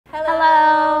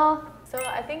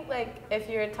like if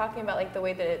you're talking about like the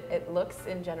way that it looks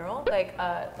in general, like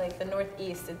the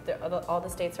Northeast, all the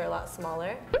states are a lot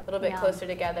smaller, a little bit closer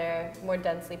together, more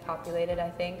densely populated, I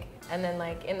think. And then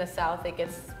like in the South, it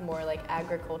gets more like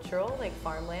agricultural, like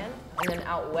farmland. And then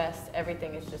out west,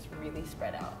 everything is just really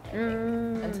spread out, I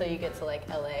think, until you get to like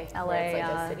LA, where it's like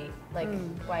a city, like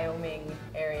Wyoming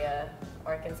area,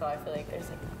 Arkansas. I feel like there's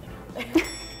like nothing out there.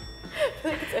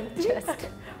 It's empty. Just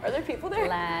are there people there?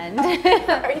 land.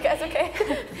 Are you guys okay?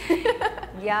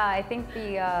 Yeah, I think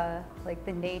the like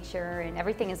the nature and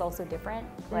everything is also different.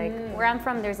 Like where I'm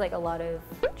from, there's like a lot of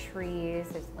trees.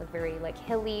 There's like very like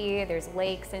hilly. There's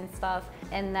lakes and stuff.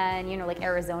 And then you know like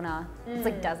Arizona, it's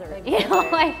like desert. Like you know,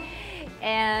 like,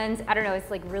 and I don't know.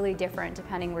 It's like really different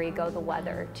depending where you go. The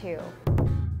weather too.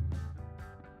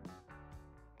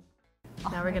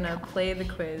 Now we're gonna play the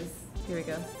quiz. Here we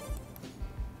go.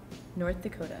 North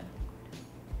Dakota.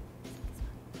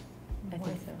 I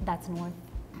think so. That's north.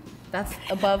 That's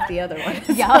above the other one.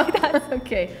 Yeah, that's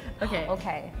okay. Okay.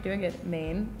 okay. Doing it.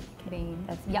 Maine. Maine.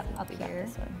 That's yep, easy. up We got here.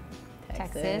 this one.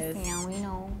 Texas. Yeah, we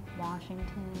know.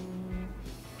 Washington.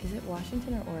 Is it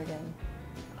Washington or Oregon?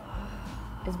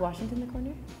 Is Washington the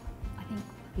corner? I think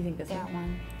You think this that one?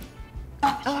 one.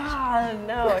 Ah,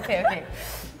 no. Okay, okay.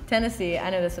 Tennessee. I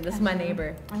know this one. This is my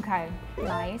neighbor. Okay.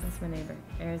 Nice. That's my neighbor.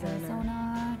 Arizona.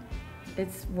 Arizona.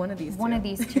 It's one of these two. One of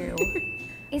these two.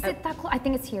 Is it that close? I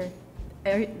think it's here.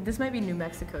 This might be New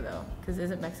Mexico though, because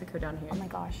isn't Mexico down here? Oh my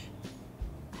gosh.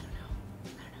 I don't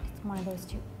know. It's one of those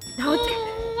two.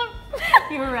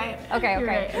 You were right. Okay, You're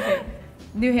okay. right. Okay.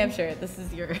 New Hampshire. This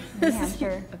is your. New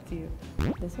Hampshire. Up to you.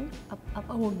 This one? Up.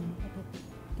 Oh, up.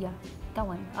 Yeah, that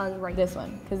one. Right. This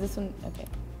one, because this one. Okay.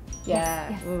 Yeah.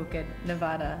 Yes. Ooh, good.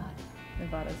 Nevada.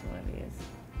 Nevada's one of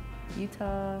these.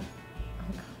 Utah. Oh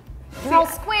god. They're all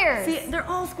squares. See, they're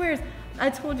all squares. I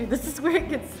told you, this is where it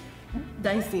gets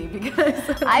dicey because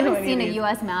I haven't seen a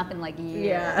U.S. map in like years.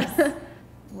 Yeah.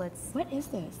 Let's. What is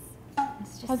this?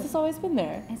 It's just Has this always been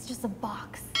there? It's just a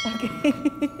box. Okay.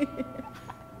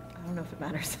 I don't know if it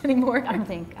matters anymore. I don't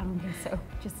think so.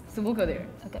 Just So we'll go there.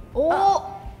 okay.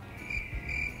 Oh.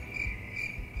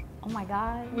 Oh my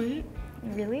God. What?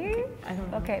 Really? I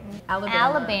don't know. Okay. Alabama.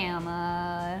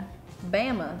 Alabama.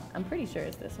 Bama. I'm pretty sure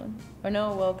it's this one. Or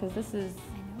no, well, because this is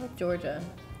Georgia.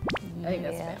 I think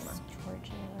that's Yes, Bama.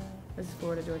 Georgia. This is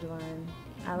Florida, Georgia line.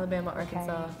 Alabama,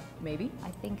 Arkansas, maybe? I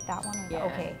think that one. Or Yeah,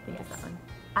 okay. I think it's yes. that one.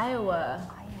 Iowa,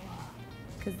 Iowa.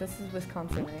 because this is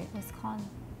Wisconsin, right? Wisconsin.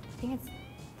 I think it's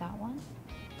that one.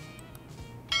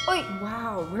 Wait.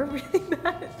 Wow, we're really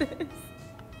bad at this.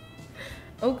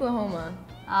 Oklahoma.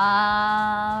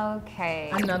 Okay.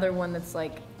 Another one that's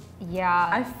like, Yeah.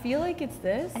 I feel like it's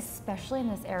this. Especially in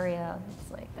this area,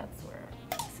 it's like that's where.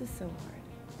 This is so hard.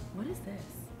 What is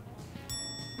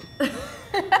this?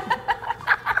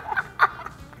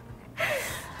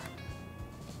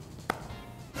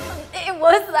 It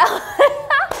was that one.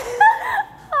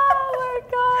 Oh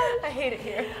my gosh. I hate it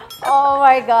here. Oh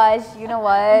my gosh. You know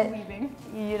what? I'm leaving.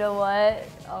 You know what?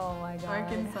 Oh my god.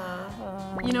 Arkansas.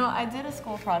 You know, I did a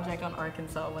school project on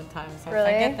Arkansas one time, so Really?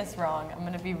 if I get this wrong, I'm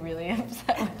gonna be really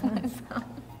upset with myself.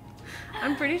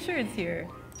 I'm pretty sure it's here.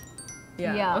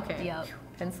 Yeah. Yeah, Okay. yep.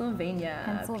 Pennsylvania.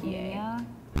 Pennsylvania.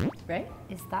 PA. Right?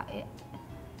 Is that it?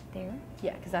 There?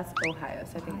 Yeah, because that's Ohio,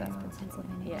 so I think that's Ohio,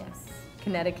 Pennsylvania. Pennsylvania. Yes.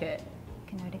 Connecticut.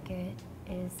 Connecticut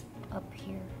is up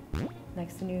here.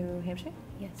 Next to New Hampshire.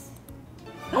 Yes.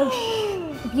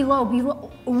 Oh,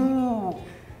 Below.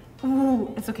 ooh,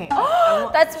 ooh. It's okay.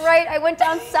 That's right. I went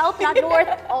down south, not north.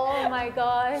 Oh my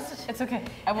gosh. It's okay.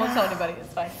 I won't tell anybody.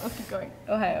 It's fine. Let's keep going.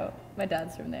 Ohio. My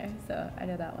dad's from there, so I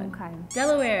know that one. Okay.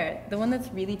 Delaware, the one that's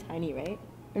really tiny, right?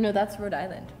 Or no, that's Rhode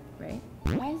Island, right?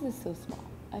 Why is this so small?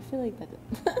 I feel like that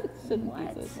shouldn't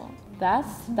be so small. That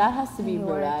has to be New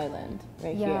Rhode York. Island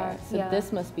right Yeah, here. So yeah.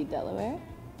 this must be Delaware.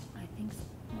 I think so.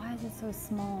 Why is it so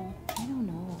small? I don't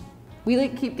know. We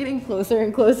like keep getting closer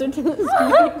and closer to the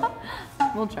screen.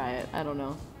 We'll try it. I don't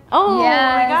know. Oh, Yes.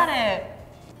 I got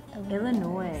it.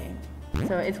 Illinois.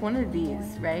 So it's one of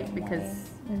these, right? Because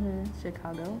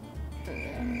Chicago.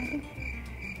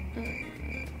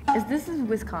 This is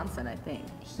Wisconsin, I think.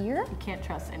 Here? You can't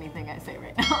trust anything I say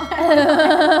right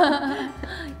now.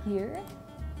 Here?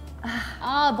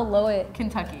 Ah, below it.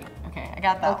 Kentucky. Okay, I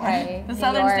got that Okay, one. The New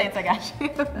southern York. states, I got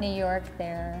you. New York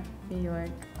there. New York.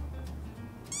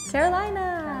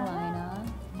 Carolina. Carolina.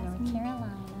 North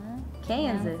Carolina.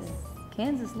 Kansas.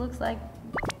 Kansas looks like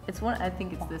it's one. I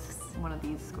think it's this one of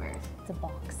these squares. It's a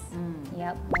box.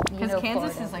 Yep. You Because know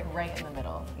Kansas Florida. is like right in the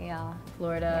middle. Yeah.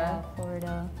 Florida, Yeah,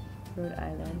 Florida. Rhode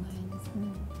Island,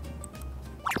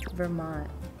 Vermont.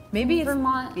 Maybe it's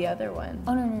Vermont. the other one.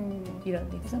 Oh, no. You don't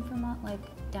think so? Isn't Vermont like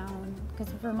down?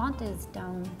 Because Vermont is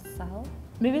down south.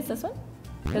 Maybe it's this one?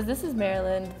 Because this is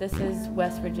Maryland, this is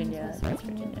West Virginia. West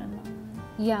Virginia.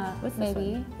 Yeah, What's this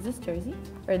maybe. one? Is this Jersey?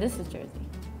 Or this is Jersey?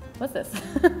 What's this?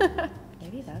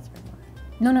 Maybe that's Vermont.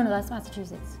 No, that's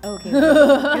Massachusetts. Okay. You're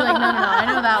like, no, I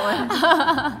know that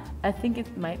one. I think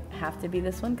it might have to be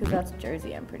this one because that's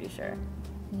Jersey, I'm pretty sure.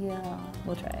 Yeah.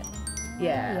 We'll try it.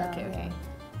 Yeah, okay.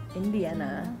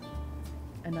 Indiana.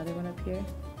 Another one up here.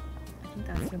 I think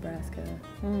that's Nebraska.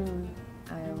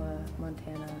 Iowa,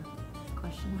 Montana.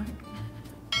 Question mark?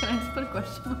 Can I just put a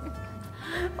question mark?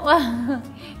 Well,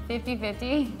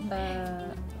 50-50.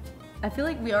 I feel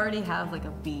like we already have like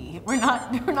a B. We're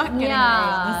not getting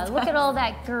yeah, look at all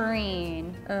that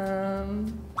green.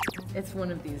 It's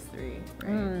one of these three,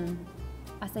 right?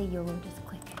 I say YOLO, just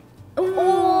click.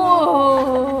 Oh!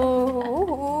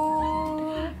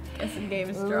 Guessing game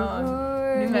is strong.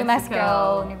 New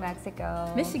Mexico. New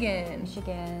Mexico. Michigan.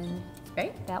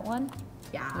 Right? That one?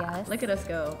 Yeah. Yes. Look at us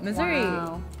go. Missouri.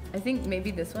 Wow. I think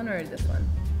maybe this one or this one.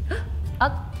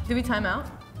 Did we time out?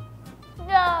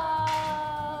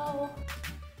 No.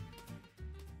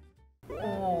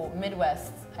 Oh,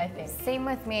 Midwest, I think. Same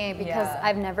with me because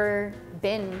I've never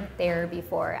been there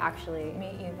before, actually.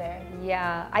 Me either.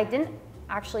 Yeah, I didn't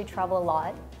actually travel a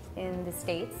lot in the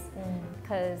States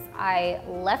because I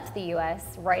left the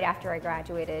US right after I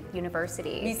graduated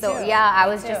university. Me so too. yeah, I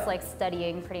was Me just too. like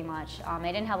studying pretty much. I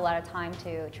didn't have a lot of time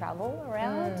to travel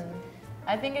around.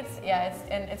 I think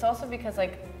it's also because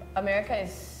like America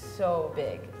is so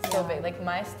big, big. Like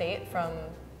my state from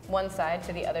one side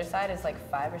to the other side is like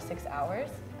 5 or 6 hours.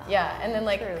 Yeah, and then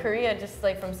like Korea, just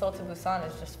like from Seoul to Busan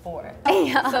is just 4.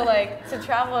 So like to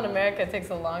travel in America takes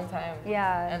a long time.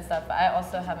 Yeah. And stuff. But I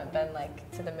also haven't been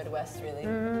like to the Midwest really,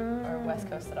 or West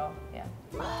Coast at all. Yeah,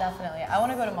 definitely. I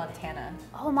want to go to Montana.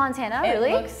 Oh, Montana,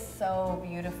 really? It looks so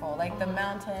beautiful. Like the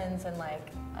mountains and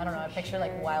like, I don't know, I picture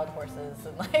like wild horses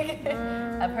and like,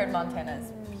 I've heard Montana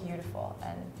is beautiful,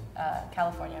 and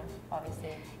California,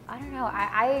 obviously. I don't know.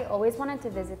 I always wanted to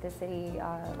visit the city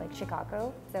like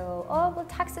Chicago. So, well,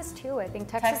 Texas too. I think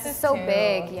Texas is so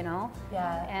big, you know?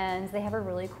 Yeah. And they have a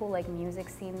really cool like music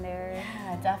scene there.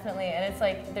 Yeah, definitely. And it's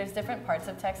like, there's different parts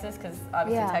of Texas because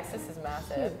obviously Texas is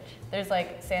massive. There's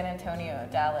like San Antonio,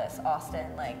 Dallas,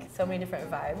 Austin, like so many different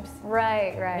vibes.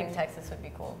 Right. I think Texas would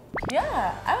be cool.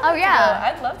 Yeah.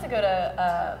 I'd love to go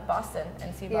to Boston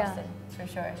and see Boston for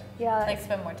sure. Yeah. Like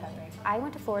spend more time there. I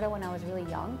went to Florida when I was really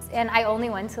young, and I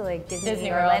only went to like Disney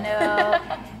World. Orlando.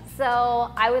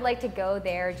 So I would like to go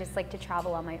there just like to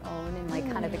travel on my own and like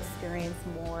kind of experience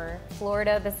more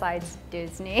Florida besides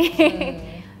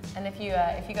Disney. And if you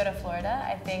go to Florida,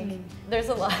 I think there's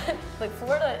a lot. Like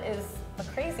Florida is a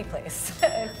crazy place.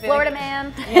 Florida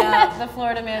man. Yeah, the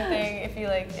Florida man thing. If you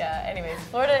like, anyways,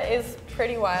 Florida is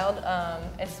pretty wild.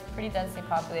 It's pretty densely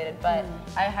populated, but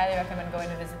I highly recommend going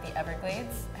to visit the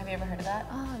Everglades. Have you ever heard of that?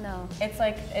 Oh no.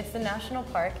 It's the national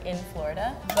park in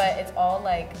Florida, but it's all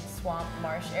like swamp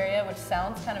marsh area, which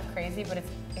sounds kind of crazy, but it's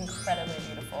incredibly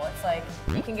beautiful. It's like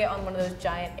you can get on one of those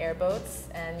giant airboats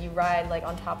and you ride like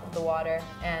on top of the water,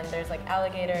 and there's like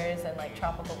alligators and like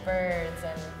tropical birds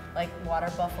and like water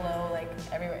buffalo like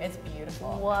everywhere. It's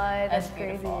beautiful. What? That's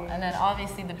beautiful. crazy. And then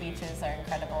obviously the beaches are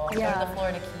incredible. Yeah. Go to the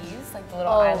Florida Keys, like the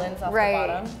little islands off the right.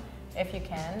 bottom, if you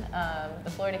can. The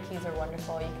Florida Keys are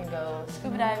wonderful. You can go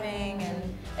scuba diving,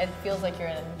 and it feels like you're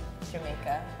in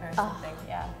Jamaica or something.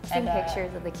 Yeah. I've seen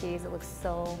pictures of the Keys. It looks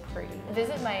so pretty.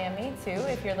 Visit Miami too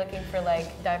if you're looking for like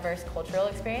diverse cultural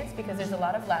experience, because there's a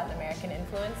lot of Latin American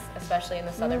influence, especially in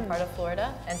the southern part of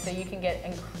Florida, and so you can get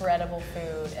incredible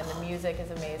food, and the music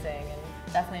is amazing,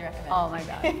 and definitely recommend. Oh my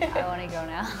god, I want to go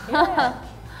now. Yeah.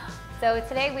 So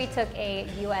today we took a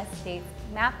U.S. states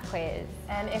map quiz.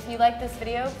 And if you like this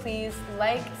video, please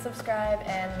like, subscribe,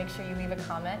 and make sure you leave a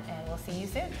comment, and we'll see you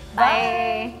soon.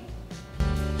 Bye.